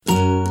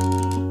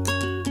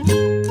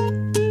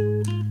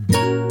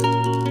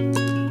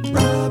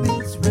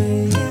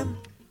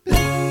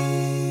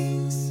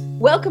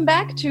Welcome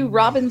back to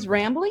Robin's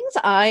Ramblings.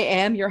 I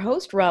am your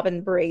host,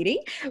 Robin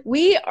Brady.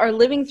 We are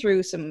living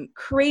through some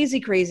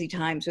crazy, crazy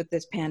times with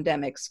this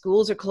pandemic.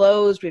 Schools are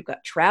closed. We've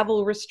got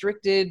travel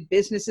restricted,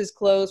 businesses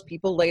closed,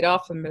 people laid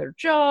off from their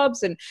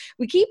jobs. And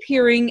we keep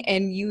hearing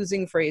and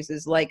using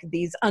phrases like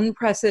these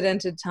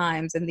unprecedented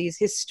times and these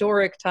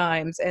historic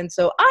times. And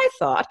so I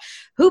thought,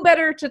 who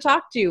better to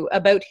talk to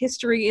about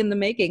history in the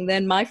making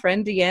than my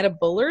friend Deanna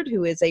Bullard,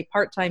 who is a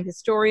part-time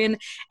historian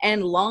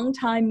and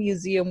longtime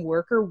museum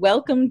worker.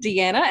 Welcome,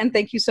 Deanna, and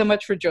thank you so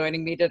much for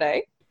joining me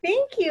today.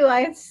 Thank you.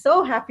 I'm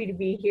so happy to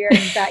be here and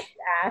that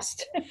you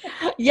asked.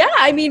 Yeah,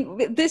 I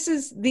mean,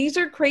 these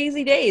are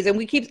crazy days, and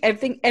we keep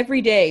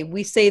every day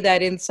we say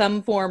that in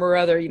some form or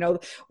other,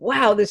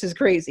 wow, this is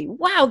crazy.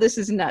 Wow, this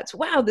is nuts.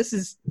 Wow, this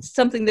is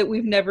something that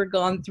we've never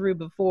gone through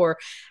before.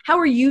 How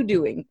are you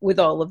doing with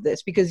all of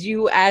this? Because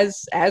you,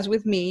 as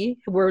with me,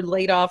 were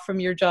laid off from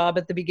your job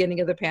at the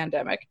beginning of the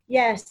pandemic.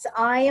 Yes,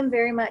 I am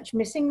very much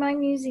missing my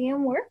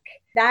museum work.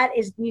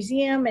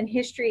 Museum and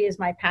history is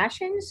my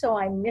passion, so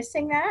I'm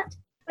missing that.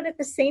 But at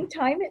the same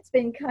time, it's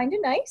been kind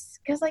of nice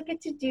because I get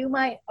to do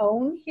my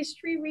own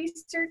history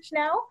research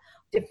now,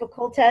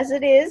 difficult as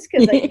it is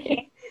because I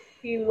can't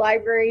do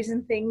libraries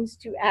and things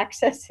to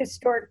access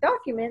historic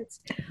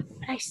documents, but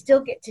I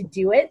still get to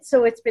do it.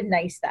 So it's been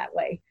nice that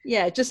way.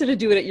 Yeah, just to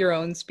do it at your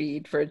own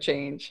speed for a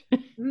change.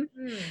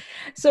 Mm-hmm.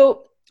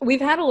 So we've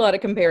had a lot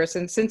of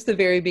comparisons since the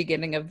very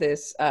beginning of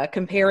this,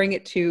 comparing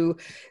it to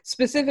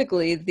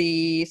specifically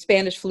the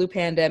Spanish flu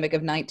pandemic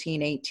of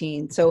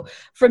 1918. So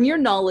from your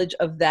knowledge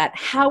of that,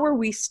 how are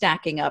we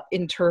stacking up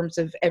in terms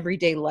of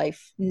everyday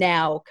life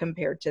now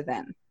compared to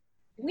then?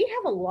 We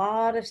have a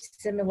lot of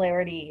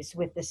similarities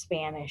with the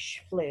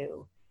Spanish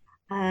flu.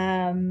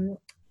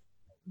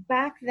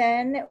 Back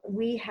then,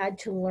 we had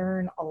to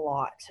learn a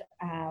lot.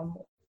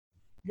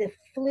 The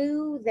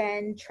flu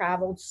then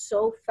traveled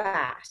so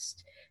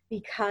fast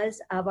because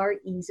of our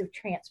ease of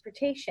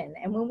transportation.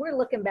 And when we're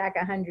looking back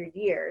 100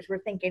 years, we're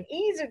thinking,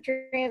 ease of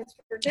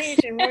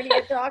transportation, what are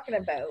you talking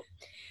about?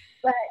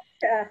 But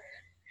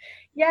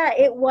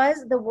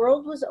the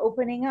world was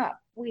opening up.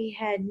 We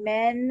had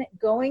men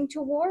going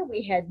to war.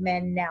 We had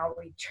men now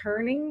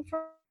returning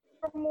from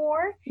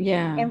war.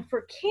 Yeah. And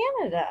for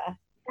Canada,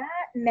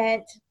 that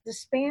meant the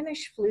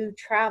Spanish flu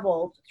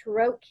traveled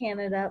throughout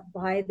Canada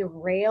by the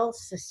rail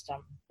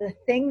system. The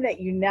thing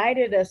that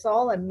united us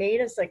all and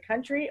made us a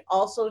country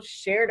also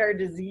shared our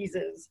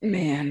diseases.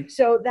 Man.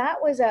 So that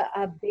was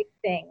a big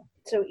thing.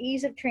 So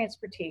ease of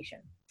transportation.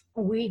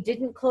 We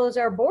didn't close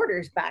our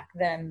borders back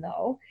then,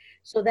 though.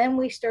 So then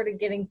we started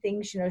getting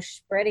things,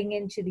 spreading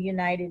into the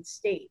United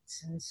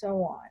States and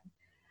so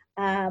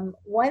on.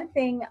 One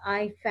thing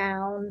I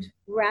found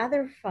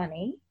rather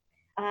funny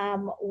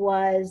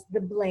was the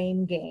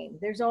blame game.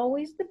 There's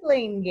always the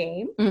blame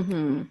game.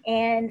 Mm-hmm.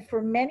 And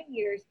for many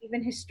years,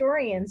 even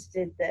historians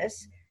did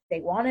this.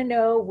 They want to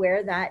know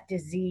where that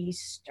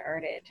disease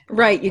started.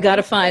 Right. You got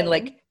to find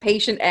like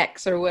patient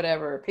X or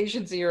whatever,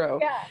 patient 0.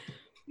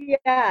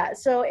 Yeah.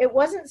 So it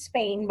wasn't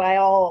Spain by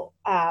all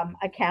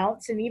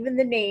accounts. And even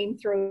the name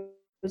throws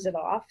it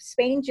off.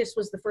 Spain just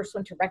was the first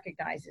one to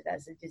recognize it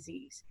as a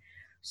disease.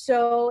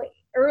 So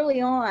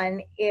early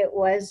on, it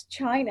was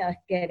China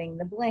getting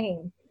the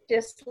blame,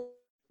 just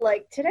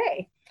like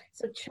today.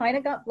 So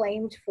China got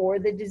blamed for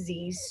the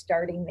disease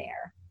starting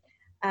there.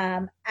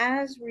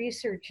 As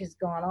research has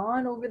gone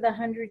on over the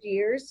 100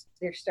 years,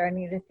 they're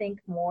starting to think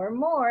more and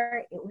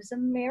more it was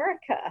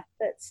America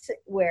that's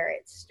where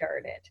it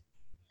started.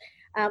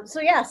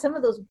 Some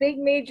of those big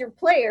major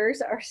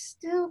players are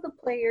still the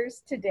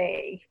players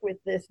today with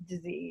this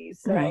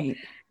disease. So right.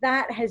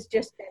 That has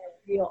just been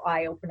a real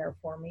eye-opener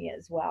for me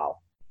as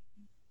well.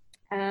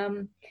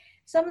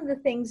 Some of the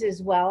things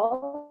as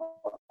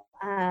well,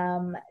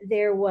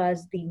 there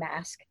was the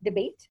mask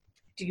debate.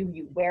 Do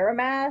you wear a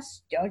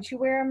mask? Don't you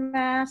wear a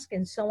mask?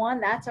 And so on.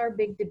 That's our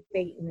big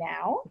debate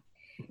now.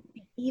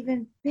 The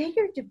even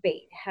bigger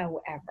debate,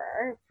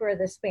 however, for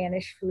the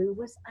Spanish flu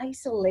was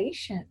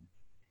isolation.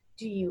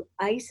 Do you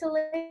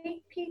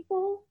isolate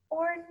people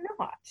or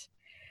not?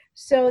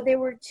 So there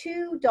were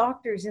two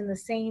doctors in the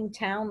same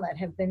town that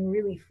have been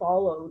really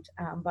followed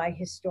by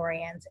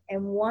historians.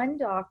 And one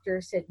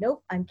doctor said,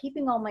 nope, I'm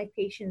keeping all my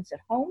patients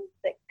at home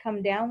that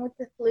come down with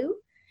the flu.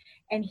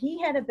 And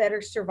he had a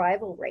better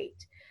survival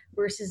rate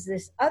versus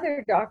this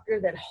other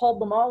doctor that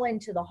hauled them all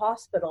into the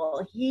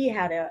hospital. He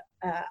had a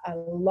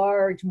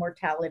large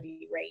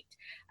mortality rate.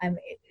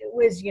 It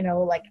was,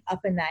 like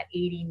up in that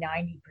 80,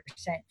 90%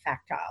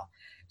 factile.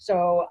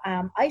 So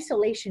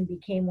isolation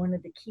became one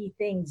of the key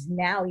things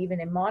now,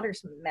 even in modern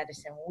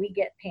medicine. When we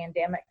get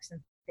pandemics and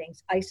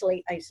things,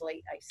 isolate.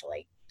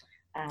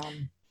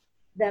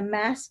 The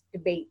mask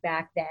debate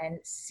back then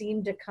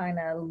seemed to kind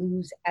of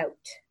lose out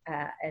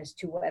as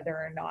to whether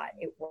or not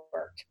it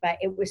worked, but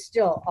it was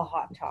still a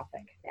hot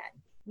topic then.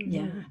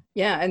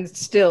 Yeah. And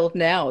still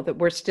now that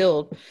we're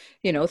still,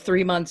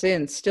 3 months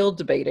in, still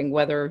debating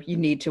whether you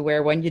need to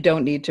wear one, you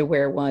don't need to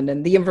wear one.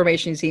 And the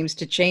information seems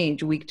to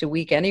change week to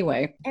week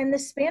anyway. And the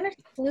Spanish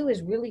flu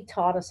has really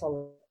taught us a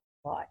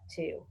lot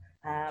too.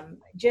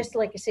 just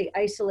like I say,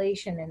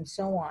 isolation and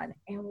so on.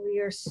 And we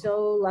are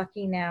so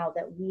lucky now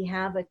that we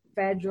have a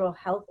federal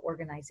health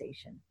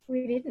organization.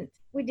 We didn't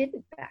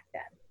back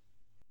then.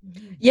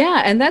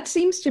 Yeah, and that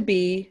seems to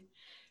be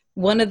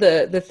one of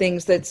the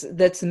things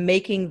that's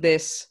making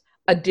this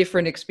a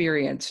different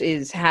experience,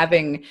 is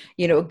having,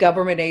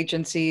 government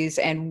agencies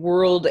and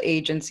world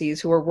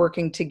agencies who are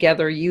working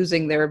together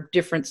using their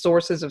different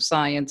sources of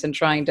science and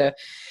trying to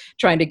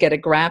get a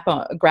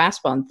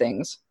grasp on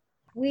things.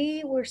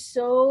 We were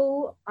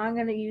so, I'm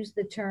going to use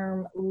the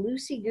term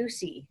loosey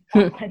goosey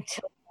up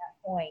until that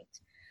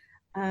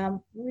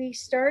point. We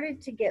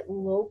started to get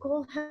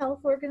local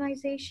health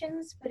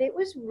organizations, but it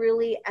was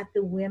really at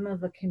the whim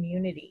of a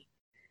community.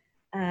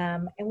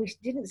 And we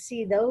didn't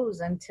see those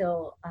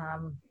until,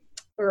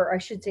 or I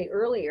should say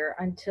earlier,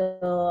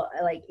 until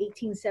like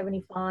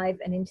 1875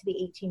 and into the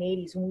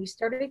 1880s, when we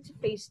started to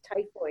face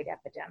typhoid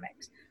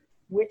epidemics,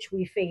 which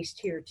we faced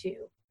here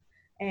too.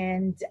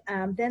 And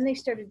then they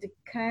started to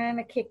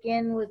kind of kick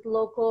in with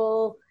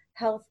local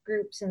health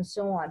groups and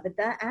so on. But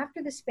that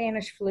after the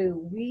Spanish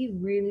flu, we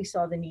really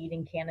saw the need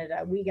in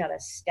Canada. We got to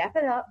step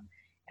it up,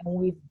 and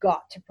we've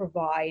got to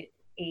provide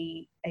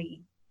a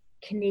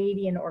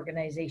Canadian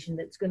organization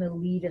that's going to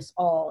lead us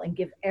all and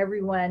give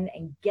everyone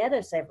and get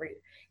us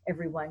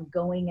everyone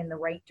going in the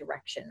right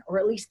direction, or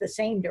at least the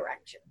same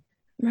direction.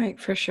 Right,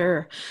 for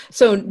sure.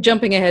 So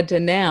jumping ahead to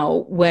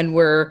now, when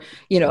we're,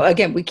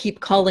 again, we keep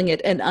calling it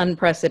an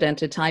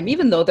unprecedented time,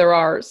 even though there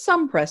are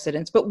some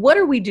precedents, but what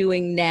are we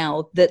doing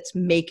now that's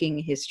making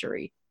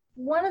history?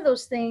 One of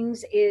those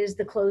things is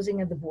the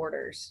closing of the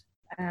borders.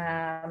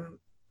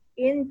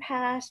 In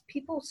past,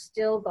 people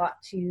still got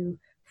to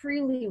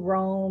freely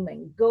roam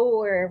and go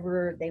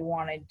wherever they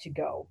wanted to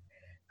go,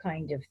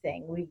 kind of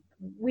thing.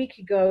 We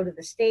could go to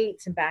the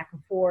States and back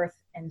and forth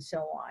and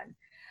so on.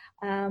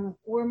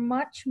 We're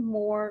much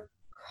more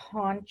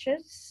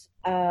conscious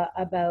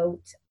about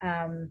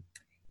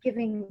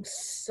giving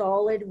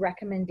solid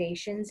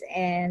recommendations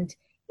and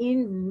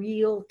in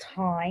real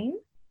time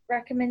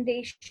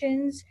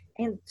recommendations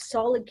and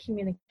solid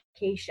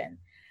communication.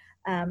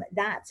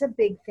 That's a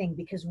big thing,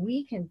 because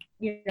we can,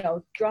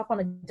 drop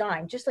on a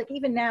dime, just like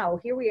even now,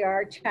 here we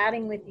are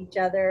chatting with each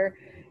other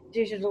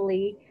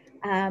digitally.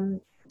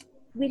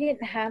 We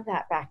didn't have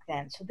that back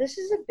then. So this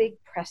is a big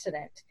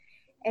precedent.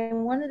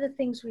 And one of the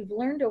things we've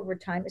learned over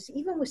time is,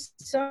 even with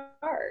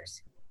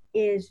SARS,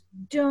 is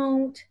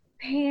don't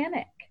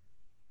panic.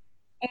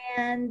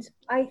 And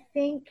I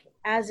think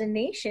as a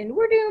nation,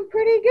 we're doing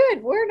pretty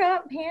good. We're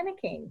not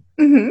panicking.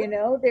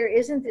 Mm-hmm. There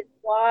isn't this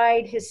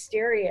wide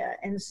hysteria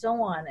and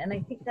so on. And I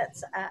think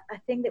that's a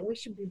thing that we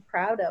should be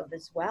proud of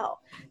as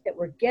well, that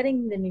we're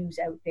getting the news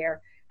out there.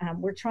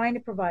 We're trying to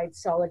provide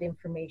solid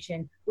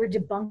information. We're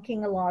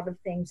debunking a lot of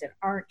things that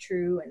aren't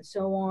true and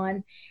so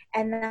on.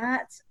 And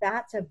that's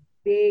a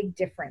big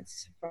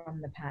difference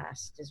from the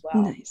past as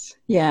well. Nice.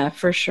 Yeah,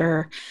 for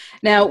sure.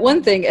 Now,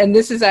 one thing, and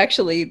this is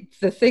actually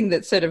the thing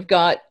that sort of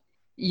got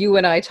you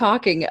and I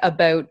talking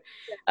about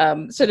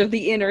sort of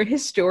the inner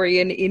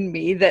historian in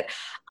me, that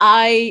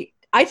I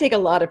take a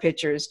lot of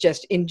pictures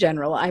just in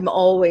general. I'm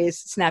always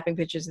snapping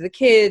pictures of the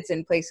kids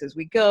and places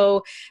we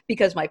go,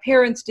 because my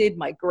parents did,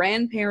 my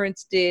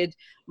grandparents did,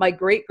 my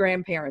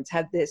great-grandparents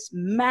had this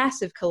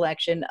massive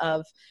collection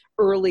of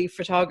early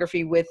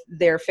photography with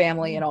their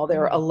family and all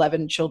their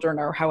 11 children,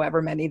 or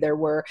however many there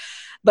were.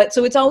 But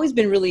so it's always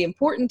been really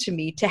important to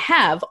me to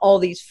have all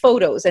these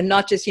photos, and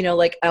not just,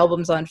 like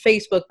albums on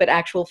Facebook, but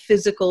actual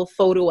physical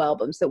photo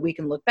albums that we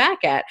can look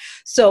back at.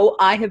 So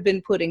I have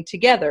been putting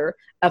together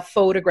a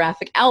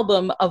photographic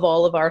album of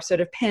all of our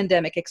sort of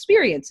pandemic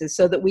experiences,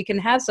 so that we can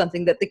have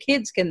something that the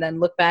kids can then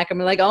look back and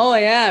be like, oh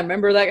yeah,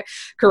 remember that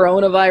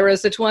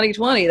coronavirus of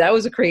 2020? That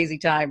was a crazy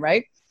time,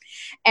 right?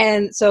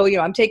 And so,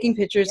 I'm taking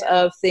pictures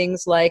of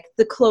things like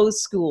the closed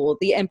school,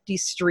 the empty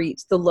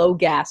streets, the low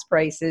gas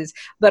prices,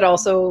 but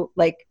also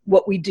like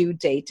what we do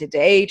day to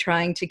day,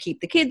 trying to keep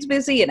the kids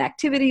busy and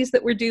activities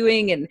that we're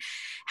doing, and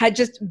had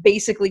just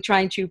basically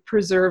trying to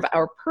preserve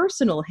our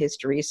personal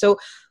history. So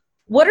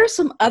what are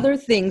some other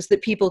things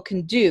that people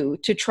can do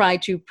to try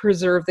to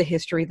preserve the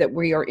history that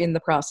we are in the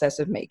process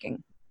of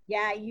making?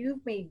 Yeah,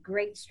 you've made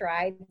great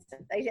strides.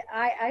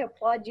 I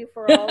applaud you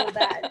for all of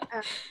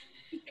that.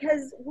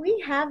 Because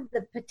we have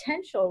the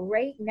potential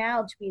right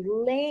now to be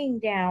laying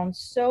down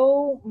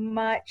so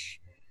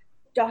much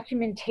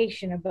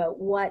documentation about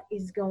what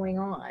is going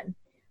on.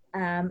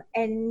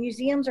 And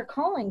museums are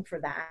calling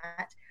for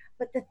that.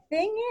 But the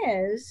thing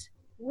is,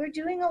 we're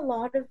doing a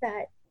lot of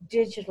that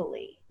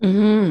digitally.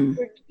 Mm-hmm.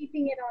 We're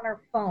keeping it on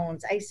our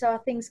phones. I saw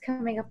things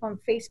coming up on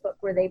Facebook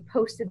where they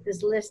posted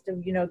this list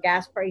of,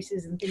 gas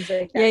prices and things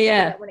like that.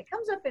 Yeah. So that when it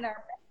comes up in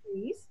our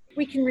memories,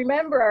 we can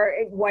remember our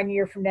 1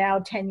 year from now,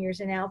 10 years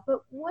from now.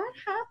 But what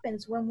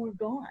happens when we're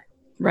gone?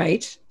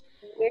 Right.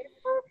 Where does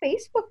our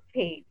Facebook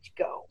page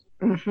go?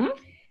 Mm-hmm.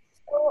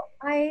 So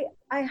I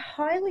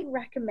highly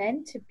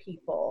recommend to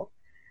people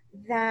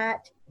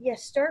that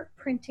start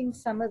printing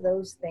some of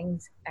those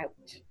things out.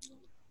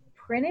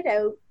 Print it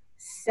out,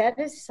 set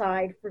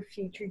aside for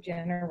future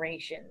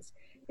generations.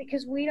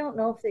 because we don't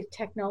know if the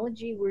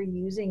technology we're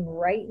using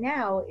right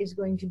now is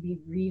going to be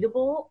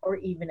readable or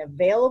even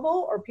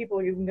available, or people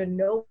are even going to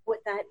know what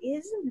that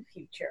is in the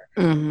future.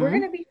 We're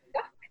going to be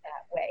stuck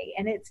that way.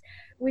 And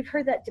we've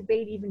heard that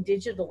debate even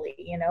digitally,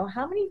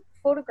 how many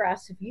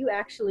photographs have you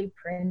actually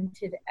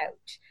printed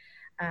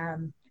out?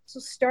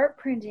 So start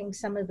printing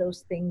some of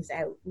those things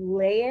out,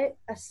 lay it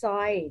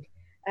aside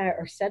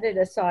or set it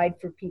aside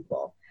for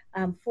people.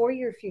 For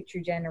your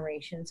future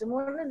generations. And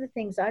one of the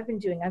things I've been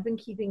doing, I've been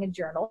keeping a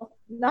journal.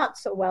 Not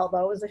so well,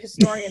 though. As a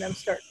historian, I'm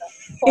starting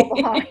to fall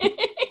behind.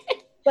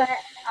 But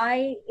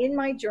in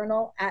my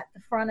journal, at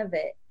the front of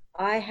it,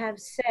 I have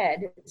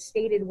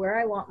stated where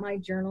I want my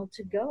journal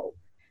to go.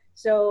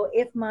 So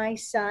if my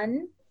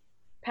son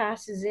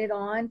passes it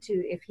on to,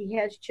 if he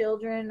has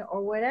children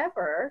or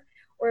whatever,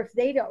 or if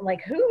they don't,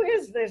 like, who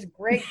is this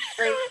great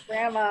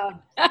grandma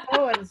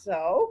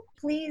so-and-so?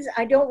 Please,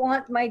 I don't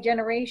want my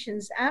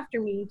generations after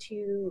me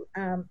to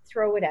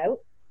throw it out.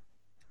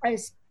 I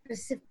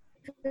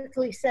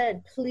specifically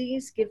said,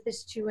 please give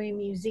this to a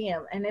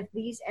museum. And if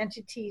these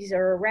entities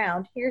are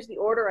around, here's the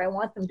order I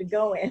want them to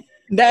go in.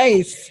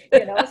 Nice. So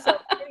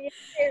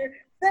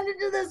send it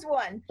to this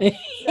one.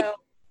 So,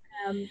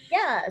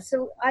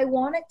 so I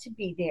want it to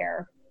be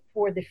there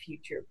for the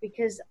future,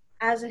 because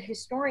as a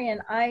historian,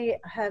 I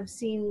have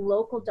seen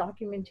local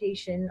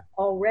documentation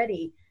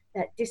already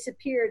that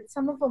disappeared,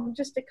 some of them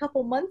just a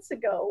couple months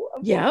ago,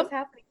 of what was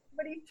happening.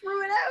 Somebody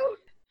threw it out.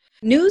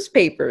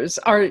 Newspapers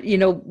are,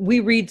 we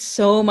read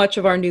so much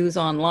of our news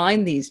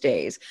online these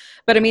days.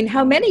 But I mean,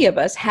 how many of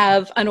us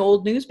have an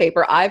old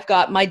newspaper? I've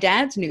got my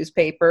dad's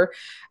newspaper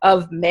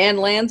of Man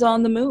Lands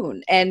on the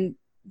Moon. And,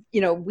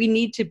 we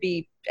need to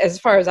be, as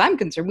far as I'm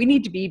concerned, we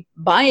need to be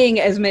buying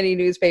as many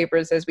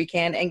newspapers as we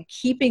can and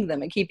keeping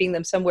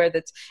them somewhere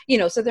that's,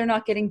 so they're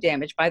not getting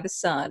damaged by the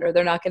sun, or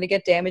they're not going to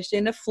get damaged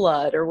in a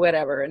flood or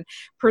whatever, and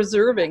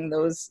preserving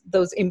those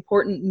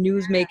important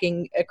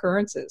news-making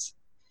occurrences.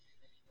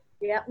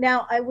 Yeah.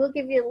 Now, I will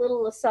give you a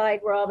little aside,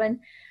 Robin.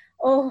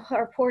 Oh,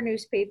 our poor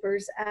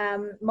newspapers.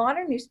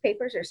 Modern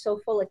newspapers are so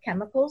full of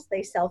chemicals,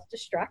 they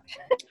self-destruct.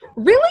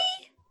 Really?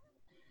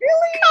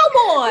 Really? Come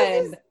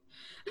on.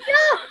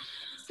 Yeah.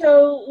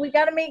 So we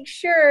got to make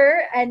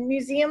sure, and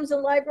museums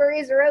and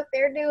libraries are out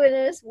there doing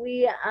this.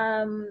 We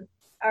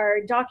are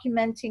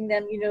documenting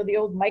them, the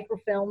old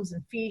microfilms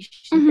and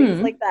fiche and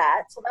things like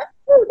that. So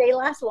they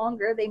last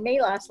longer. They may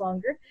last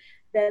longer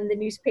than the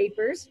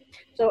newspapers.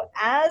 So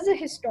as a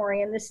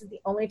historian, this is the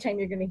only time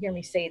you're going to hear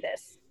me say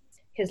this,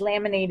 because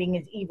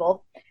laminating is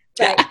evil.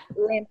 But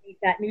laminate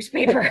that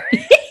newspaper.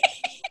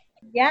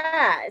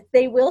 Yeah,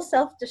 they will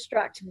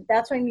self-destruct.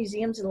 That's why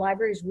museums and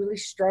libraries really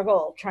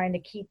struggle trying to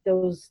keep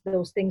those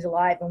things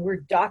alive. And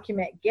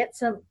get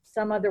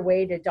some other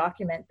way to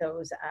document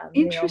those.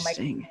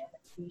 Interesting.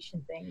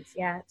 And things.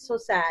 Yeah, it's so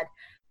sad.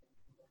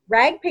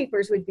 Rag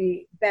papers would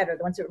be better.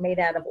 The ones that were made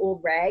out of old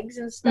rags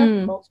and stuff.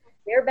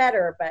 They're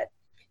better, but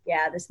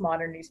yeah, this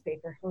modern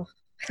newspaper. Oh.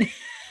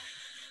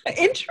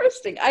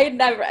 Interesting.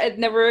 It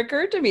never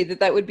occurred to me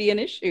that would be an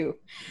issue.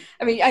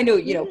 I mean, I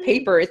know,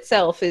 paper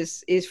itself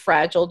is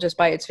fragile just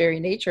by its very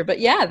nature, but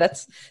yeah,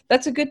 that's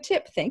a good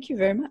tip. Thank you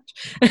very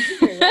much.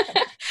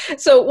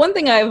 So one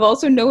thing I've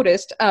also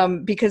noticed,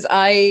 because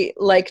I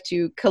like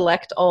to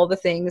collect all the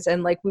things,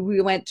 and like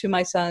we went to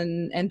my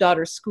son and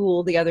daughter's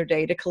school the other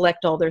day to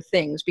collect all their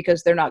things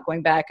because they're not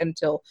going back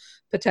until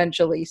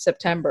potentially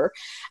September.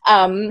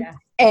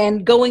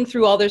 And going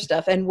through all their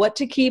stuff and what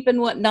to keep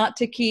and what not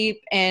to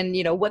keep, and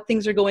what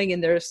things are going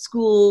in their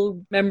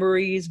school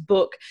memories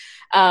book,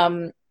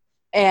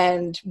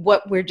 and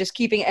what we're just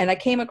keeping. And I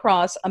came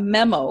across a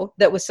memo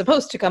that was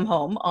supposed to come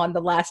home on the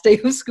last day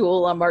of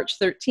school on March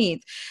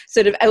 13th,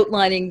 sort of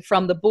outlining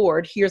from the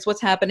board, here's what's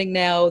happening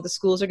now. The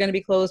schools are going to be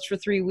closed for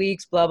 3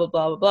 weeks, blah, blah,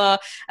 blah, blah, blah.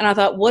 And I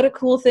thought, what a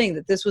cool thing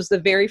that this was the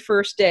very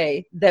first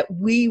day that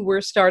we were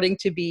starting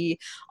to be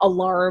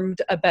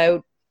alarmed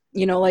about,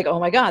 like, oh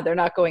my God, they're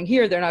not going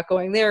here, they're not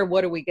going there.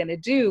 What are we going to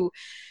do?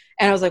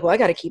 And I was like, well, I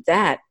got to keep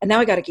that. And now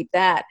I got to keep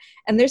that.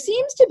 And there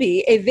seems to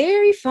be a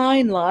very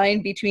fine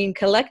line between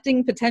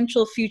collecting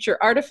potential future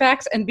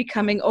artifacts and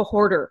becoming a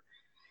hoarder.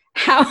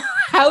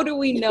 How do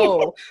we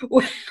know?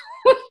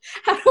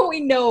 How do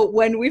we know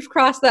when we've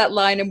crossed that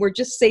line and we're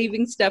just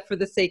saving stuff for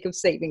the sake of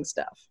saving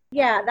stuff?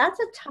 Yeah, that's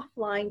a tough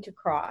line to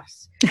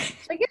cross. So I guess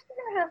you're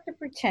going to have to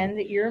pretend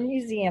that you're a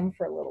museum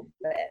for a little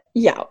bit.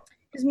 Yeah.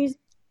 Because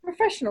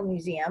professional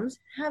museums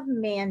have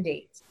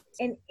mandates.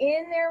 And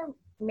in their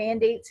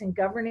mandates and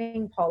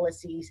governing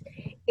policies,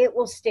 it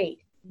will state,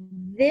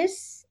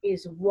 this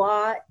is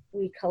what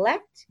we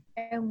collect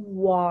and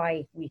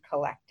why we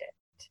collect it.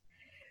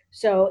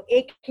 So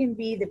it can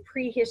be the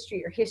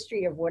prehistory or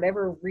history of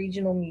whatever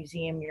regional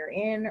museum you're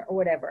in or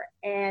whatever,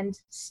 and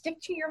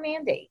stick to your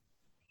mandate.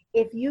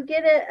 If you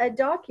get a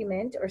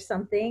document or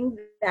something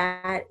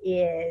that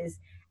is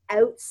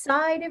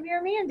outside of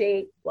your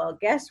mandate, well,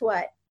 guess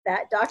what?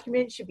 That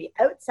document should be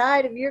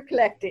outside of your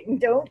collecting.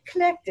 Don't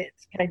collect it,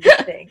 kind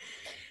of thing.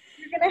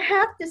 You're going to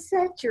have to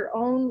set your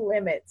own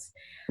limits.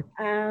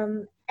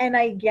 And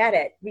I get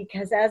it,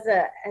 because as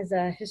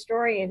a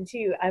historian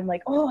too, I'm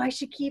like, oh, I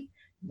should keep.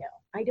 No,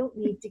 I don't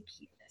need to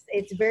keep this.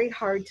 It's very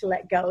hard to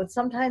let go. And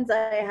sometimes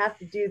I have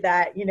to do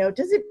that.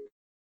 Does it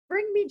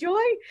bring me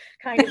joy?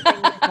 Kind of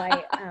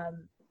thing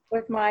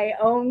with my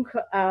own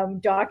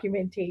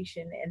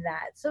documentation in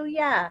that. So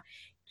yeah,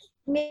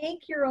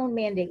 make your own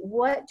mandate.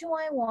 What do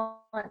I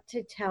want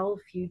to tell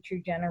future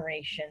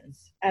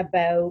generations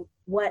about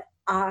what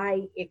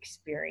I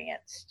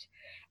experienced?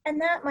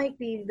 And that might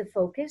be the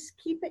focus.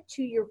 Keep it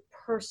to your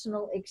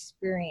personal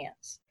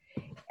experience.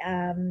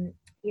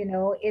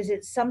 Is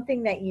it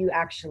something that you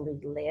actually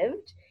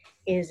lived?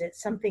 Is it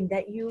something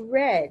that you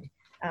read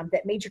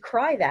that made you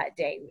cry that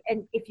day?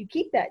 And if you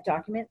keep that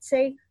document,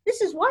 say,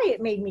 this is why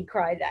it made me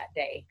cry that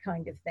day,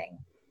 kind of thing.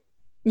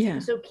 Yeah.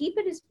 So keep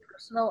it as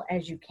personal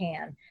as you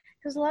can,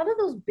 because a lot of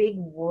those big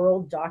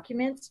world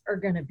documents are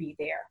going to be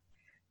there.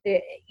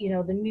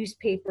 The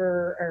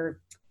newspaper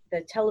or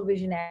the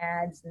television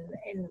ads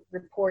and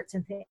reports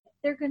and things,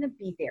 they're going to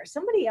be there.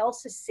 Somebody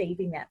else is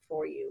saving that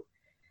for you.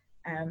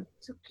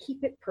 So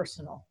keep it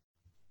personal.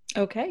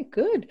 Okay,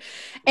 good.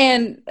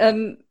 And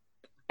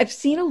I've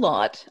seen a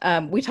lot.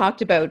 We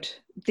talked about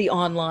the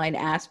online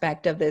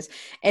aspect of this,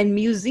 and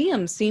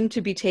museums seem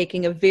to be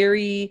taking a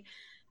very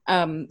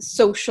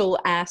social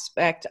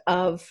aspect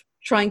of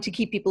trying to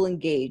keep people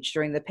engaged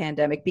during the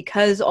pandemic,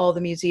 because all the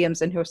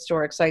museums and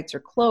historic sites are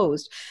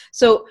closed.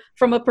 So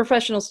from a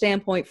professional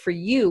standpoint for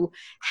you,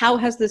 how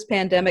has this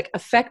pandemic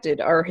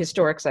affected our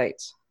historic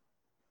sites?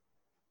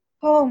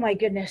 Oh my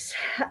goodness.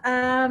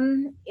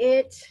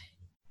 It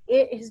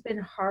has been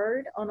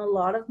hard on a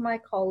lot of my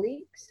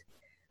colleagues.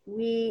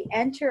 We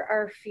enter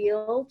our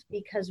field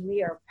because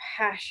we are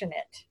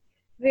passionate,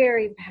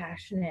 very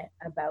passionate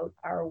about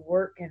our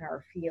work and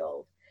our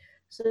field.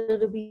 So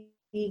to be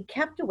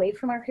kept away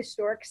from our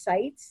historic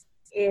sites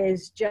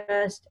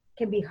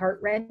can be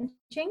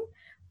heart-wrenching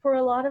for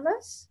a lot of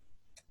us.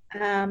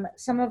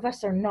 Some of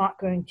us are not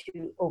going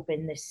to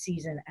open this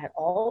season at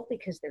all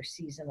because they're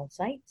seasonal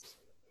sites.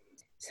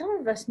 Some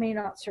of us may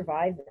not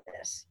survive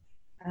this.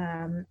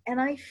 And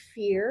I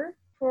fear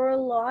for a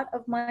lot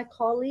of my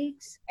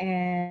colleagues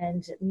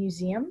and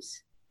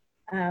museums,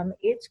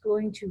 it's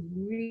going to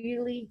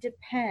really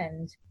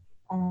depend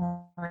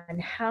on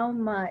how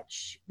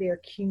much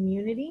their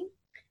community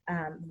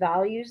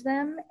values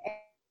them.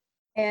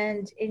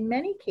 And in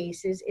many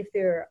cases, if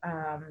they're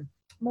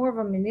more of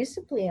a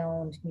municipally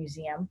owned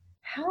museum,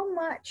 how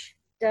much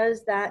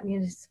does that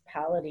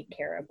municipality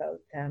care about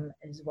them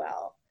as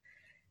well?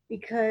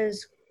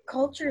 Because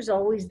culture is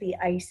always the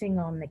icing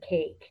on the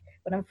cake.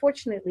 But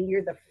unfortunately,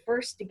 you're the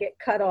first to get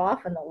cut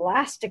off and the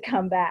last to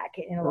come back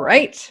in a lot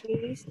of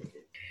cases.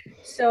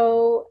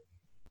 So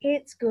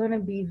it's going to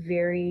be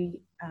very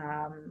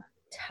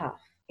tough.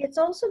 It's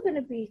also going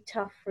to be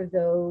tough for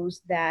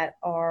those that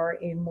are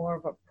in more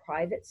of a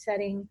private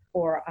setting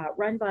or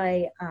run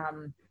by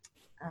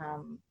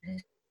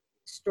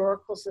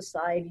historical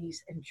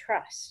societies and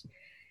trusts,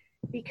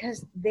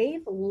 because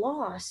they've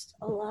lost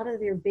a lot of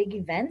their big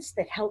events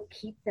that help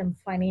keep them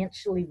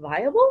financially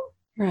viable.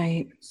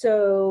 Right.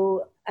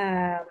 So,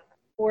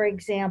 for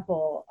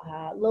example,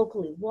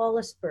 locally,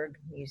 Wallaceburg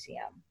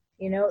Museum,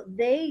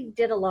 they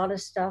did a lot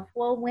of stuff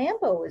while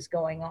Wambo is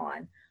going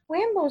on.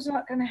 Wambo's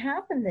not going to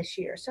happen this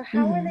year. So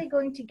how are they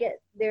going to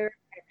get their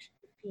extra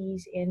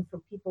fees in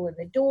for people in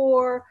the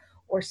door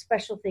or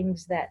special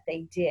things that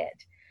they did?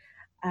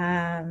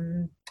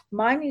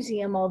 My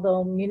museum,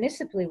 although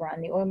municipally run,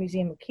 the Oil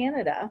Museum of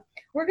Canada,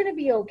 we're going to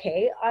be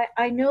okay.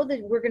 I know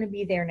that we're going to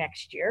be there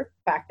next year.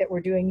 The fact that we're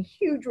doing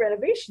huge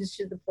renovations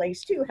to the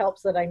place too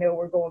helps that I know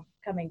we're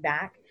coming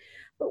back.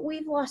 But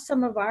we've lost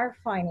some of our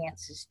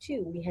finances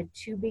too. We had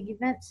 2 big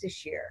events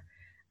this year.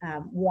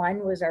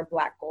 One was our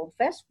Black Gold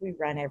Fest. We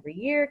run every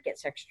year. It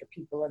gets extra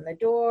people in the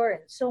door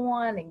and so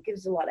on, and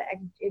gives a lot of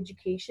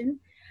education.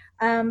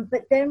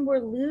 But then we're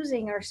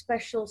losing our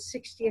special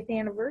 60th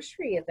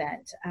anniversary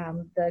event,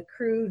 the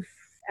crude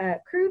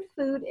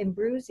food and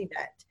brews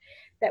event,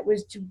 that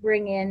was to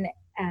bring in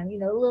a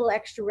little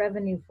extra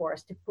revenue for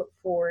us to put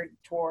forward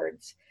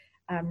towards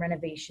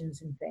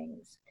renovations and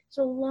things.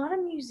 So a lot of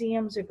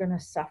museums are going to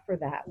suffer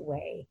that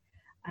way.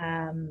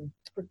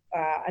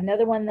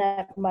 Another one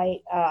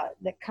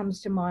that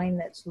comes to mind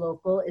that's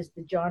local is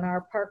the John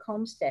R. Park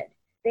Homestead.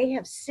 They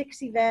have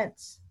 6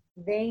 events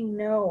they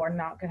know are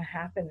not going to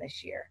happen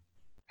this year.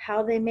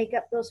 How they make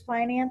up those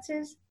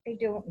finances, I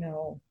don't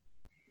know.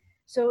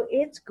 So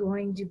it's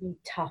going to be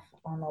tough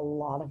on a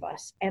lot of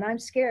us. And I'm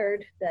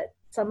scared that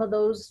some of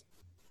those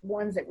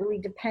ones that really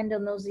depend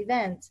on those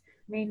events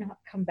may not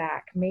come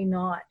back, may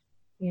not,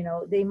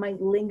 they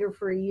might linger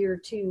for a year or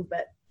two,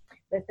 but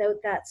without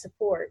that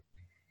support,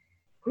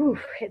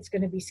 it's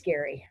going to be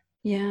scary.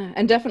 Yeah,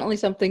 and definitely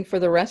something for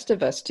the rest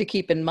of us to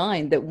keep in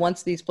mind, that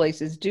once these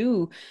places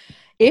do,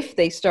 if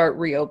they start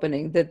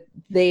reopening, that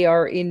they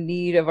are in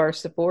need of our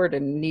support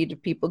and need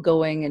of people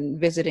going and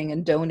visiting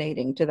and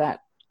donating to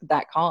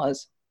that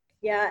cause.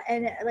 Yeah,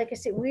 and like I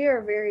said, we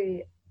are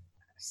very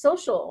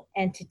social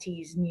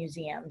entities,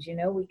 museums.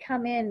 We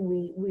come in,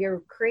 we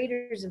are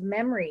creators of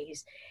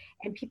memories,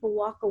 and people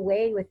walk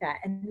away with that.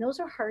 And those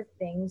are hard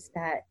things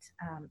that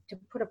to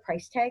put a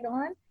price tag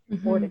on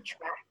or to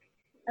track.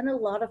 And a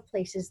lot of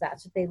places,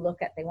 that's what they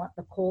look at. They want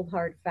the cold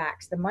hard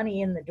facts, the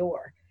money in the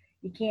door.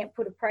 You can't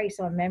put a price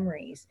on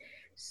memories.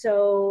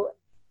 So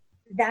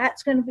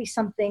that's going to be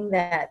something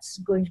that's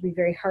going to be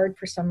very hard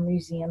for some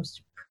museums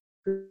to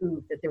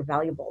prove that they're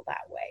valuable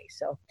that way.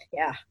 So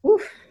yeah.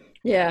 Oof.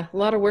 Yeah, a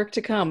lot of work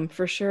to come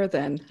for sure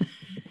then.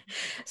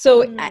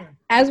 So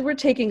as we're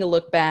taking a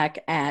look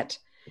back at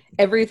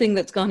everything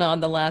that's gone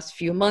on the last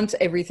few months,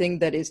 everything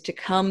that is to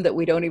come that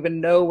we don't even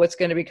know what's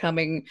going to be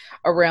coming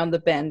around the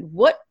bend,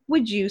 what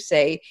would you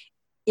say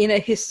in a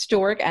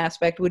historic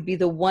aspect would be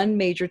the one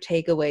major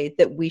takeaway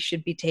that we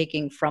should be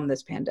taking from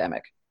this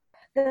pandemic?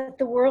 That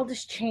the world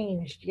has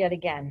changed yet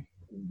again.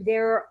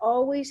 There are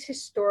always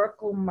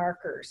historical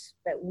markers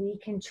that we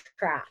can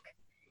track,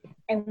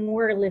 and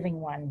we're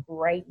living one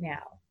right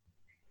now.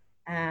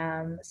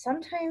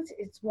 Sometimes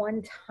it's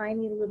one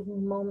tiny little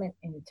moment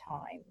in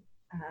time,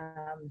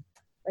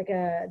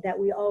 that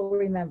we all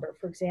remember.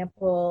 For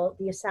example,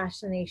 the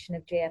assassination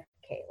of JFK.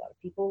 A lot of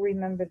people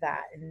remember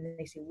that, and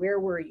they say, "Where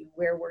were you?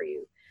 Where were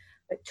you?"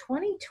 But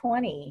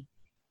 2020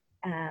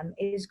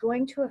 is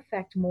going to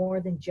affect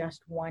more than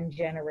just one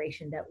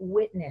generation that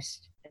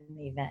witnessed an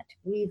event.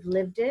 We've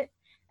lived it,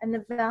 and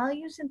the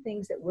values and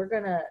things that we're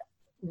going to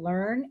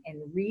learn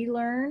and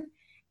relearn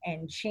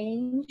and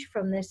change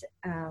from this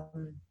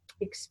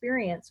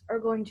experience are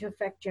going to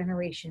affect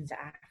generations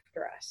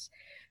after us.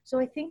 So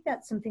I think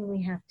that's something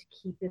we have to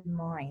keep in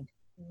mind.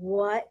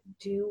 What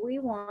do we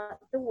want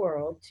the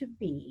world to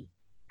be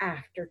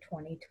after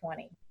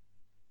 2020?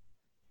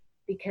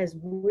 Because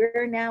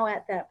we're now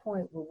at that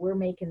point where we're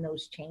making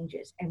those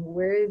changes, and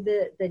we're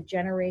the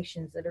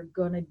generations that are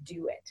going to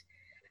do it.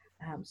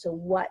 So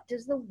what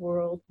does the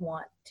world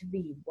want to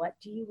be? What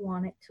do you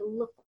want it to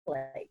look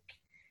like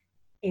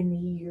in the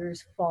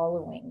years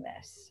following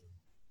this?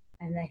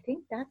 And I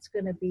think that's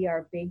going to be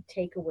our big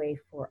takeaway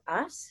for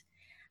us.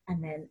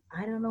 And then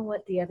I don't know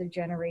what the other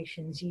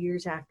generations,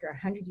 years after,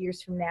 100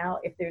 years from now,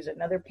 if there's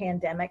another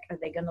pandemic, are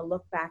they going to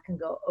look back and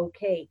go,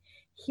 okay,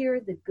 here are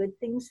the good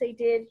things they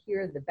did,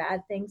 here are the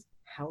bad things.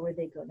 How are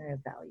they going to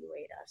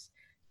evaluate us?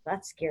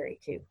 That's scary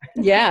too.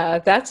 Yeah,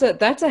 that's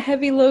a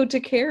heavy load to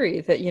carry,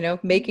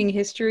 that, making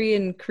history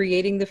and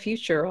creating the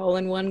future all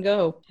in one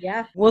go.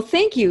 Yeah. Well,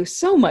 thank you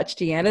so much,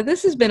 Deanna.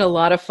 This has been a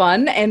lot of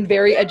fun and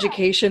very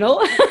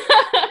educational.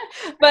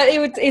 But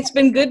it's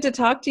been good to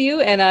talk to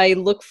you, and I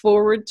look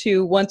forward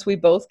to, once we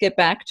both get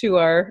back to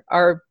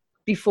our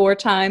before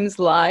times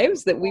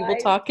lives, that we will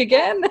talk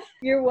again.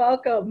 You're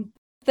welcome.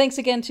 Thanks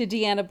again to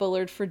Deanna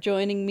Bullard for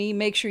joining me.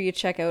 Make sure you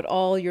check out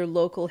all your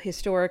local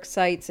historic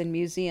sites and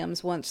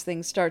museums once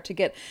things start to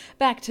get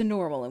back to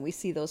normal and we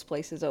see those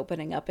places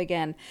opening up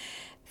again.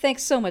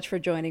 Thanks so much for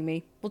joining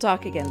me. We'll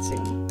talk again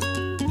soon.